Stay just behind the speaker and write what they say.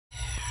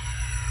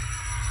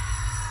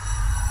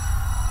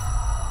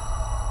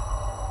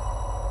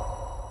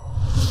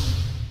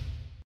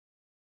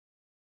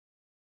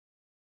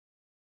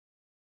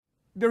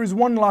there is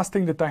one last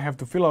thing that I have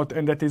to fill out,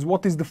 and that is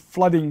what is the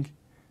flooding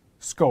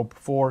scope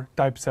for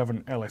type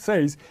 7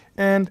 LSAs.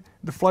 And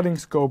the flooding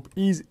scope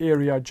is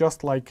area,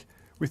 just like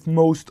with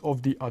most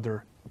of the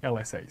other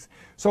LSAs.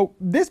 So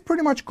this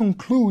pretty much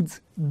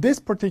concludes this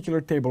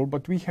particular table,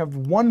 but we have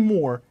one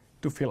more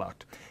to fill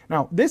out.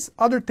 Now, this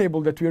other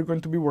table that we are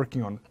going to be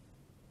working on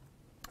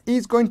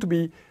is going to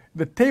be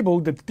the table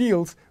that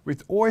deals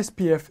with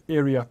OSPF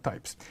area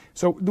types.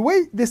 So the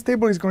way this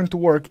table is going to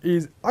work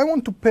is I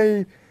want to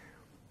pay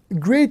a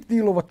great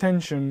deal of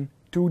attention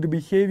to the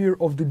behavior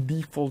of the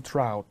default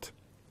route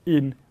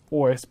in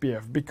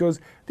OSPF, because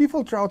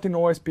default route in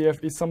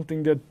OSPF is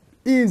something that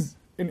is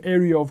an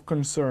area of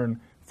concern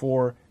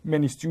for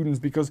many students,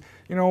 because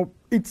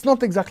it's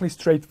not exactly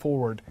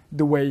straightforward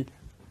the way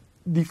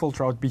default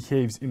route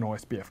behaves in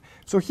OSPF.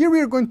 So here we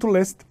are going to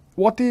list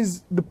what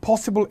is the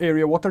possible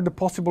area, what are the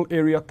possible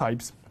area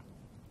types,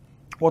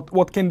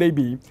 what can they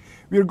be.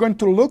 We are going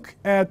to look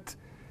at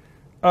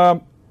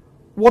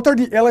what are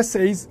the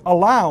LSAs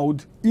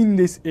allowed in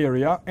this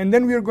area, and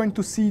then we are going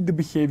to see the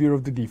behavior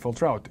of the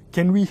default route.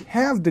 Can we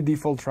have the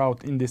default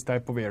route in this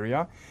type of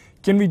area?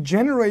 Can we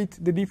generate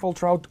the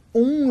default route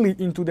only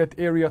into that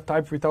area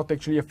type without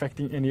actually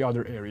affecting any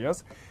other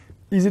areas?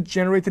 Is it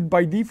generated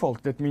by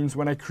default? That means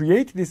when I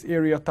create this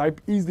area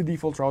type, is the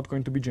default route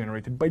going to be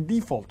generated by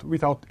default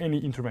without any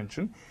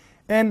intervention?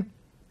 And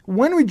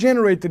when we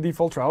generate the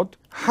default route,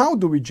 how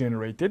do we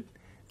generate it?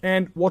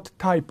 And what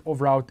type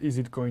of route is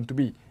it going to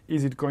be?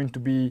 Is it going to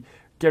be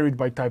carried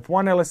by type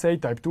 1 LSA,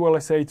 type 2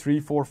 LSA, 3,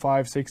 4,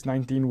 5, 6,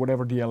 19,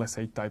 whatever the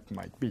LSA type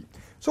might be?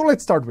 So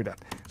let's start with that.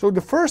 So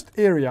the first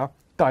area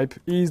type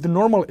is the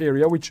normal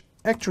area, which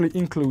actually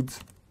includes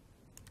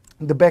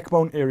the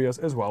backbone areas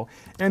as well.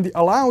 And the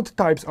allowed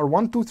types are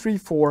 1, 2, 3,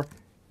 4,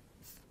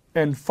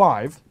 and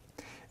 5.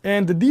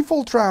 And the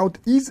default route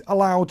is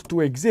allowed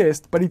to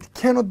exist, but it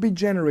cannot be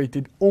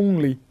generated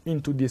only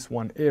into this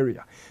one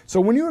area.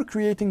 So when you are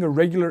creating a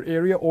regular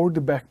area or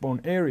the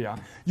backbone area,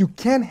 you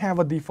can have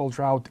a default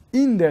route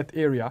in that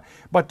area,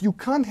 but you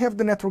can't have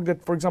the network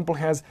that, for example,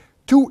 has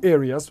two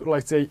areas,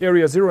 like say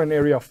area 0 and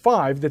area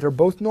 5, that are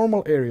both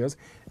normal areas,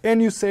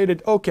 and you say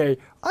that, okay,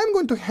 I'm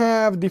going to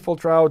have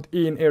default route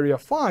in area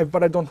 5,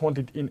 but I don't want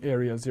it in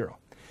area 0.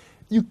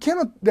 You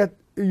cannot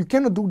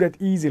do that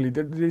easily.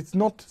 It's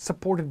not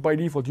supported by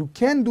default. You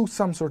can do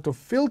some sort of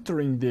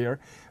filtering there,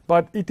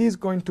 but it is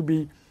going to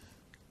be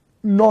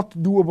not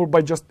doable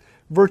by just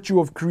virtue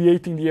of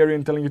creating the area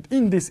and telling it,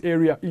 in this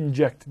area,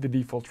 inject the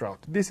default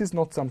route. This is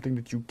not something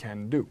that you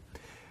can do.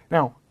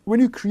 Now, when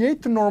you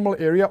create the normal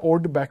area or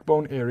the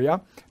backbone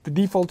area, the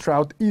default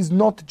route is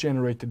not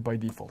generated by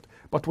default.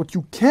 But what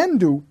you can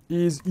do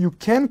is you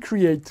can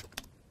create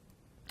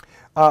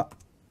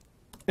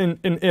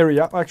an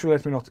area. Actually,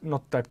 let me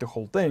not type the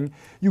whole thing.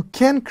 You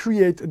can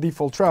create a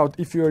default route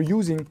if you are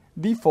using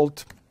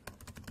default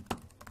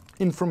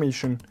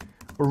information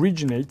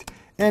originate,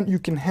 and you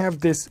can have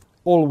this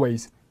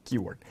always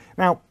keyword.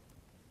 Now,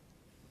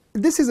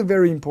 this is a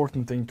very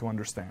important thing to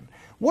understand.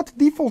 What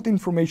default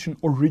information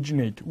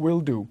originate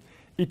will do,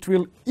 it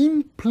will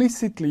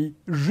implicitly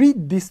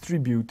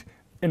redistribute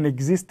an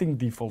existing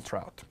default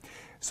route.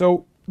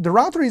 So the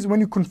router is, when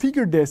you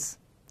configure this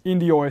in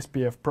the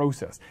OSPF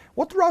process,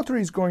 what the router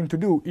is going to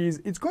do is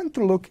it's going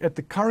to look at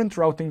the current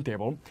routing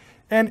table,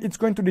 and it's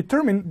going to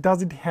determine,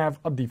 does it have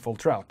a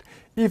default route?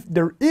 If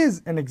there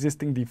is an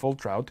existing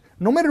default route,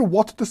 no matter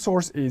what the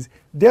source is,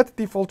 that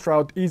default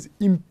route is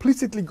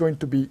implicitly going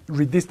to be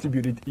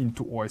redistributed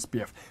into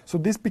OSPF. So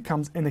this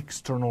becomes an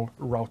external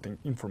routing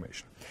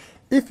information.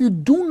 If you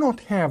do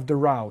not have the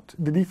route,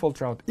 the default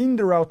route in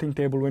the routing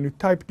table when you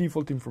type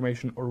default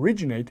information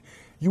originate,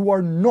 you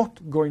are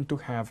not going to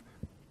have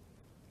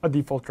a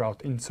default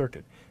route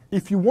inserted.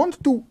 If you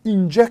want to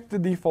inject the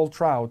default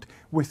route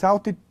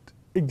without it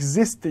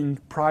existing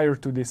prior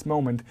to this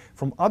moment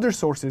from other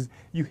sources,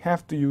 you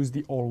have to use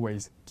the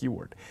always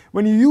keyword.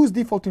 When you use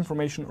default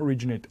information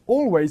originate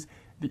always,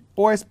 the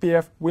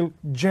OSPF will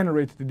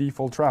generate the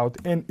default route,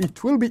 and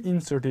it will be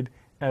inserted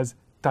as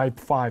type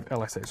 5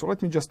 LSA. So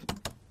let me just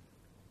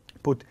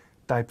put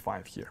type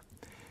 5 here.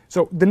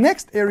 So the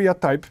next area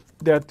type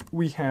that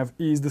we have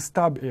is the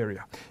stub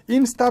area.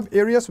 In stub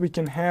areas, we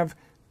can have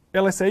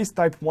LSAs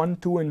type 1,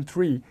 2, and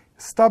 3.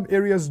 Stub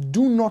areas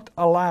do not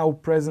allow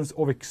presence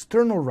of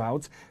external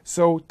routes,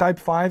 so type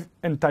 5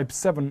 and type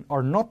 7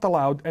 are not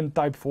allowed, and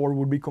type 4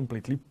 would be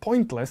completely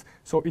pointless,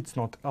 so it's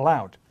not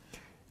allowed.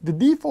 The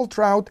default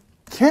route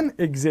can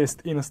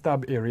exist in a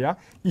stub area.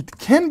 It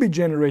can be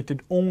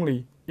generated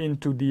only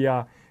into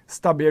the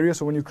stub area,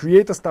 so when you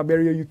create a stub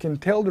area, you can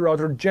tell the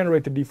router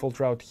generate the default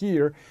route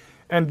here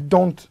and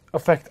don't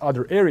affect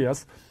other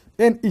areas,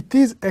 and it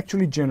is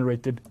actually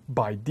generated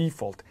by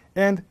default.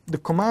 And the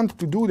command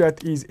to do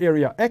that is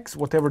area X,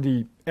 whatever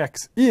the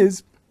X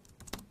is,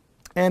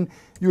 and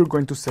you're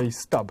going to say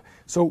stub.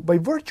 So by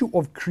virtue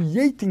of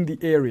creating the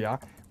area,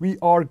 we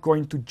are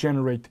going to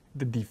generate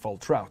the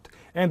default route.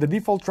 And the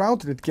default route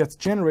that gets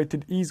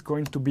generated is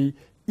going to be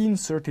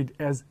inserted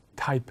as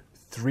type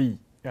 3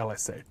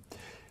 LSA.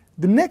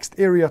 The next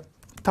area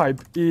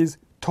type is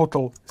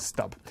total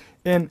stub.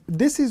 And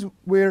this is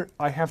where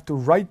I have to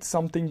write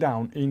something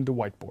down in the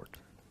whiteboard.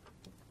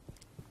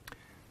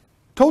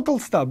 Total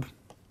stub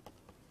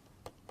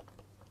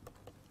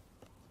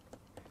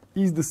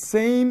is the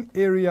same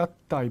area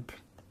type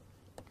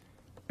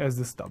as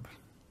the stub.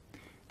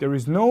 There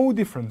is no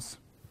difference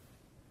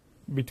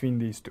between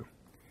these two.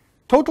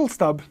 Total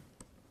stub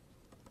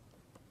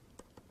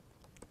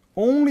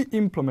only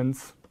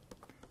implements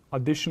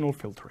additional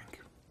filtering.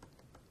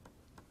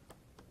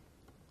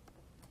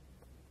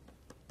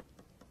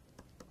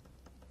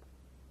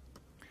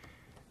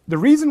 The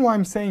reason why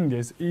I'm saying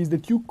this is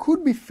that you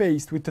could be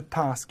faced with a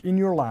task in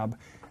your lab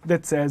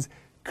that says,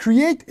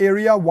 create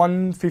area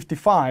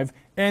 155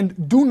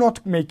 and do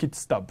not make it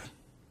stub.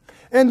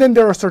 And then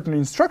there are certain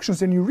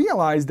instructions and you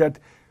realize that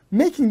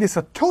making this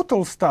a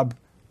total stub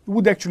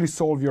would actually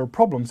solve your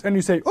problems. And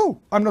you say, oh,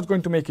 I'm not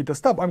going to make it a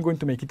stub, I'm going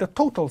to make it a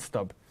total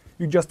stub.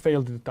 You just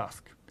failed the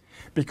task.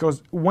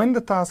 Because when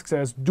the task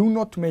says, do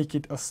not make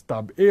it a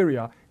stub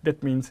area,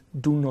 that means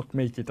do not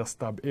make it a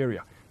stub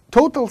area.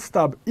 Total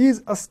stub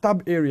is a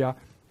stub area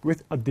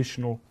with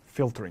additional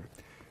filtering.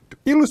 To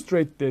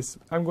illustrate this,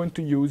 I'm going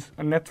to use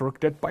a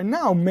network that by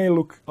now may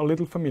look a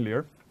little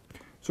familiar.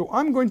 So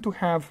I'm going to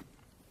have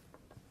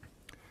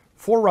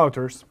 4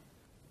 routers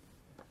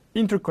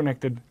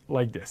interconnected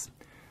like this.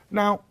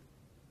 Now,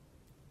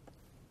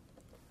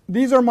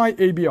 these are my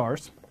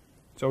ABRs.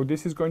 So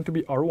this is going to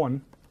be R1,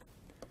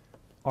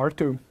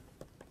 R2,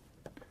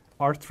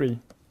 R3,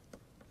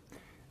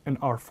 and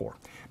R4.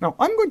 Now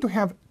I'm going to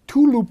have 2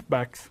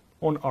 loopbacks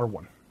on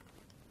R1.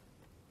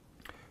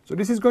 So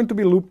this is going to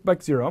be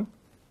loopback 0,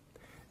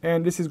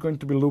 and this is going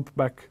to be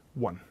loopback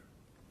 1.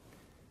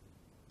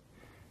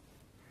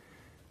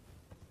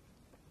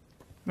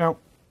 Now,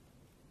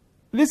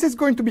 this is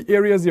going to be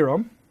area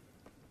 0,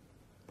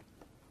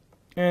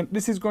 and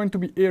this is going to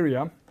be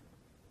area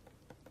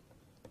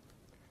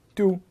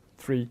 2,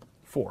 3,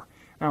 4.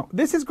 Now,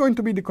 this is going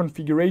to be the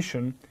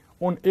configuration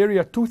on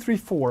area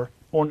 234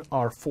 on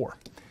R4.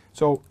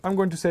 So I'm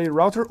going to say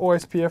router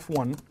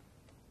OSPF1.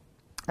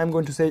 I'm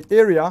going to say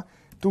area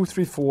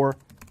 234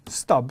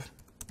 stub,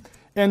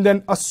 and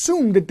then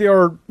assume that there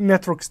are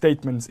network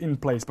statements in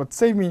place, but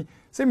save me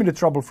the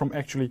trouble from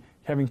actually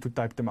having to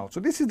type them out. So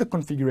this is the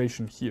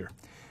configuration here.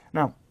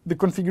 Now, the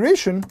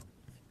configuration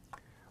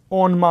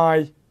on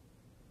my,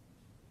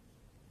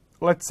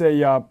 let's say,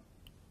 the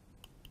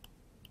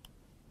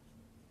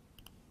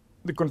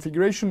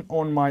configuration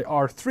on my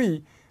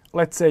R3,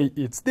 let's say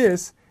it's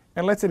this,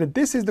 and let's say that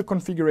this is the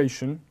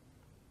configuration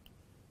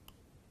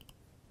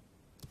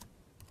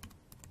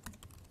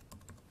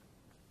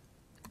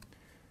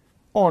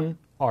on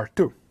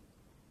R2.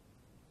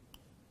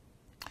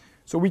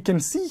 So we can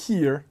see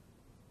here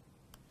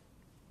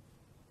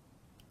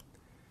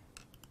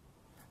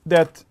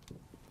that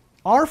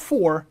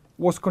R4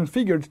 was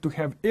configured to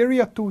have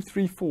area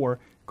 234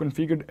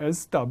 configured as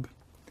stub.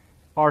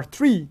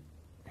 R3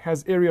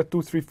 has area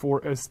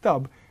 234 as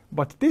stub,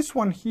 but this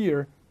one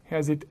here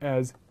has it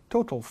as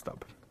total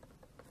stub.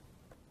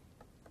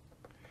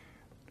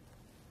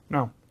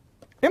 Now,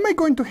 am I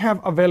going to have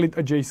a valid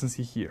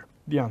adjacency here?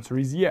 The answer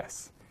is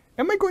yes.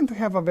 Am I going to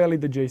have a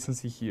valid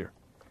adjacency here?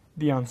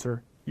 The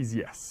answer is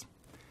yes.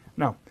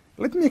 Now,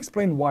 let me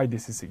explain why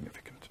this is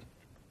significant.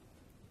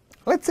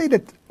 Let's say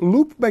that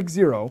loopback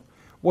 0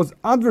 was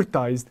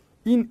advertised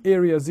in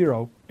area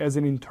 0 as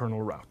an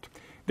internal route.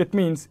 That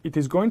means it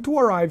is going to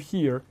arrive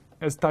here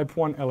as type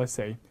 1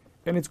 LSA,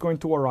 and it's going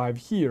to arrive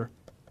here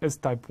as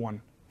type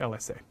 1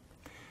 LSA.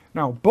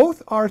 Now,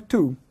 both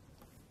R2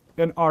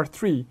 and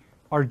R3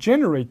 are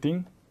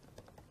generating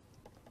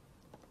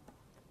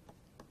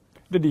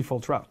the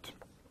default route.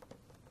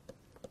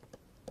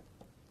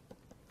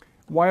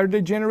 Why are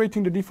they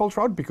generating the default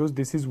route? Because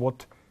this is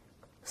what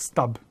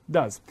stub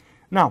does.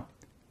 Now,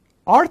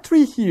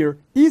 R3 here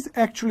is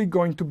actually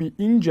going to be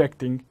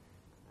injecting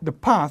the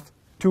path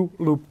to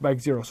loopback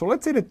 0. So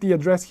let's say that the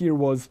address here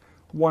was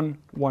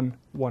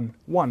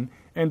 1111,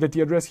 and that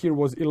the address here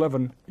was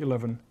 11,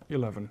 11,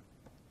 11,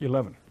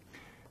 11.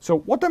 So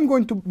what I'm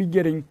going to be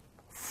getting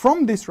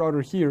from this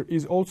router here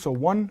is also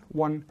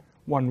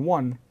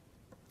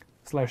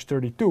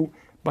 1111/32,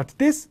 but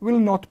this will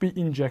not be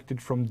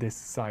injected from this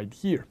side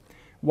here.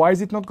 Why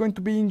is it not going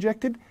to be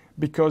injected?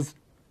 Because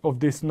of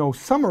this no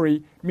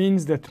summary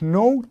means that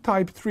no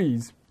type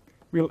 3s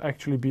will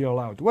actually be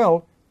allowed.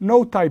 Well,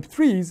 no type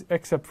 3s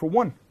except for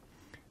one.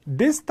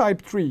 This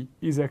type 3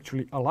 is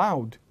actually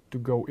allowed to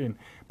go in,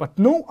 but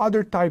no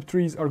other type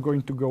 3s are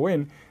going to go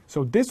in.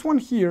 So this one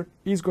here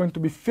is going to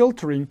be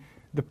filtering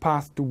the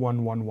path to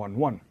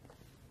 1111.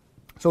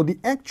 So the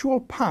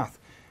actual path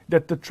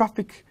that the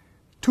traffic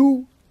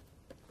to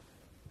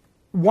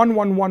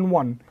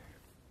 1111,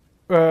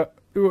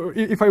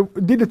 if I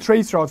did a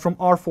trace route from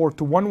R4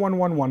 to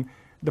 1111,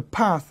 the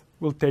path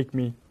will take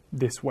me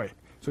this way.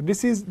 So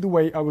this is the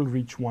way I will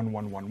reach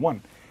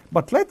 1111.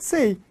 But let's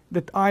say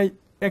that I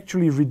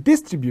actually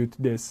redistribute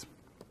this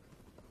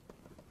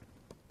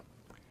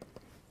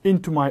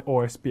into my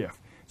OSPF.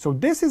 So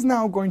this is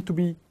now going to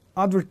be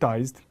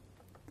advertised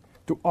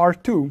to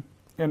R2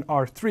 and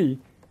R3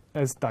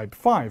 as type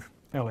 5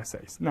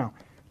 LSAs. Now,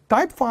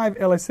 type 5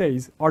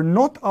 LSAs are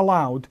not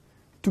allowed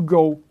to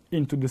go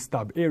into the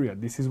stub area.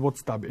 This is what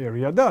stub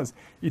area does.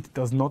 It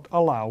does not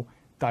allow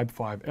type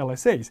 5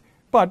 LSAs.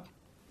 But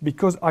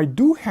because I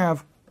do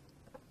have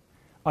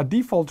a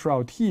default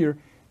route here,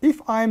 if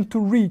I am to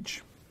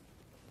reach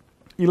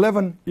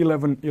 11,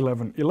 11,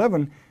 11,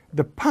 11,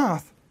 the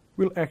path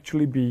will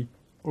actually be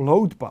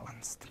load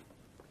balanced.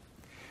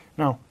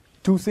 Now,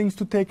 two things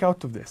to take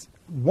out of this.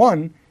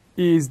 One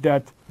is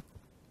that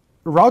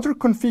router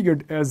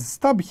configured as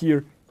stub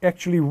here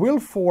actually will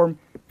form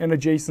an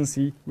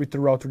adjacency with the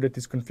router that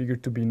is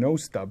configured to be no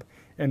stub.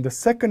 And the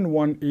second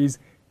one is,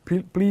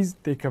 please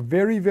take a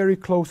very, very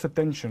close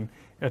attention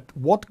at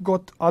what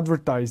got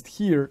advertised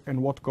here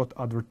and what got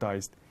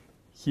advertised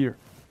here.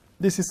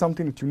 This is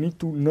something that you need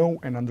to know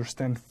and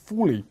understand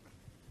fully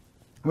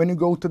when you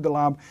go to the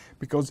lab,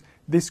 because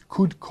this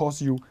could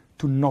cause you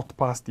to not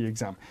pass the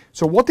exam.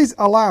 So what is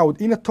allowed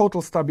in a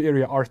total stub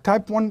area are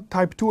type 1,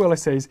 type 2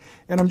 LSAs,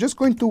 and I'm just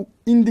going to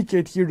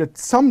indicate here that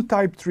some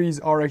type 3s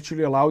are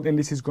actually allowed, and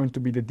this is going to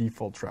be the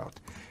default route.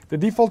 The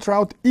default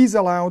route is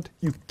allowed.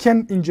 You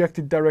can inject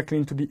it directly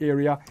into the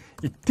area.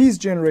 It is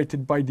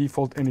generated by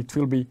default, and it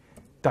will be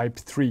type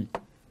 3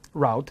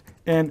 route,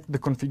 and the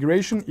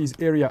configuration is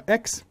area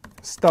X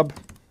stub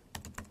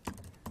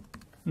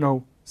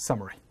no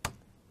summary.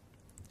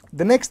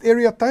 The next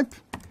area type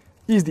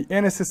is the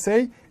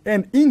NSSA,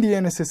 and in the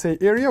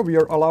NSSA area we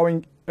are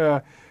allowing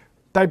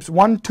types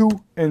 1, 2,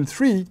 and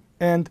 3,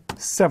 and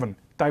 7.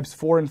 Types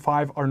 4 and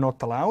 5 are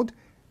not allowed.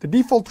 The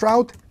default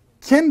route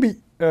can be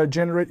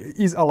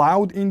is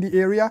allowed in the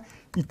area.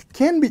 It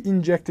can be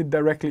injected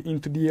directly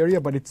into the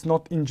area, but it's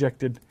not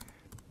injected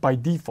by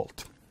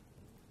default.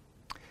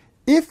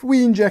 If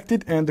we inject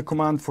it, and the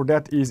command for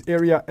that is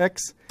area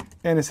X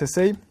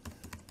NSSA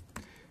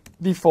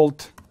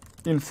default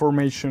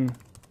information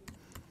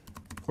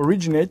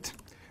originate.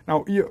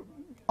 Now,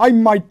 I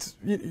might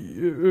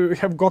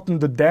have gotten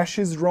the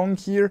dashes wrong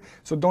here,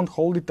 so don't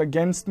hold it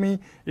against me.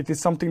 It is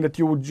something that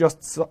you would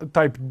just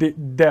type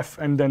def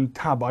and then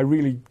tab. I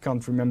really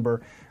can't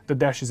remember the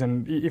dashes,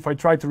 and if I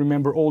try to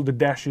remember all the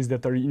dashes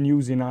that are in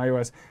use in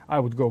iOS, I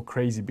would go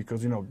crazy,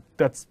 because, you know,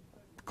 that's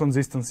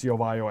consistency of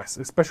iOS,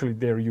 especially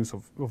their use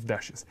of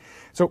dashes.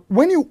 So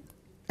when you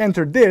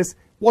enter this,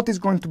 what is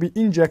going to be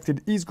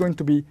injected is going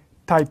to be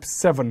type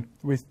 7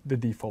 with the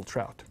default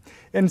route.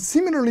 And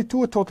similarly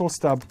to a total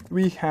stub,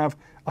 we have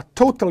a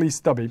totally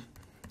stubby,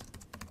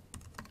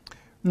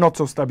 not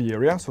so stubby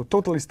area, so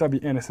totally stubby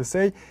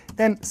NSSA.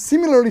 And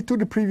similarly to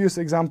the previous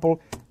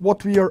example,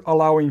 what we are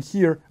allowing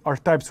here are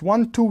types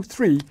 1, 2,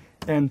 3,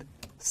 and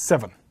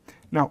 7.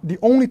 Now, the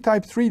only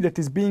type 3 that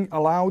is being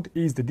allowed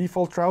is the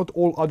default route.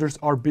 All others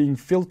are being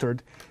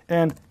filtered,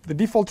 and the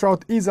default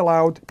route is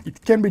allowed. It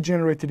can be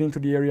generated into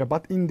the area,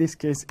 but in this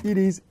case, it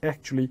is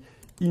actually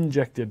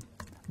injected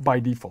by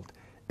default.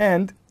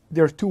 And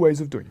there are two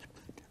ways of doing it.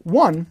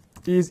 One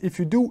is if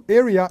you do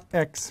area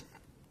X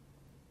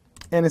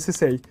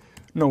NSSA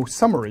no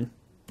summary.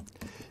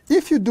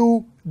 If you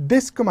do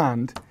this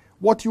command,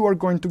 what you are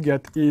going to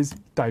get is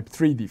type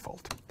 3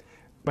 default.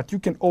 But you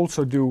can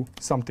also do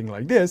something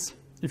like this.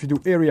 If you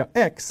do area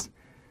X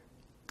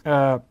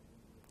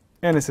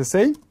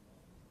NSSA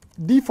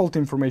default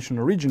information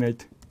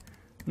originate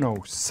no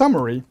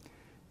summary,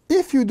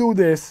 if you do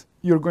this,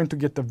 you're going to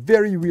get a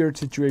very weird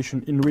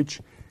situation in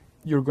which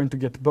you're going to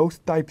get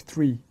both type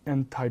 3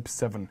 and type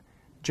 7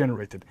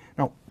 generated.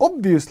 Now,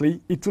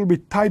 obviously, it will be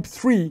type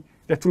 3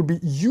 that will be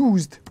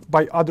used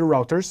by other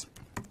routers,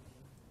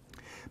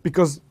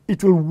 because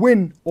it will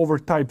win over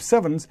type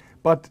 7s,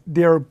 but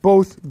they're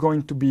both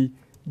going to be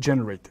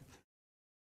generated.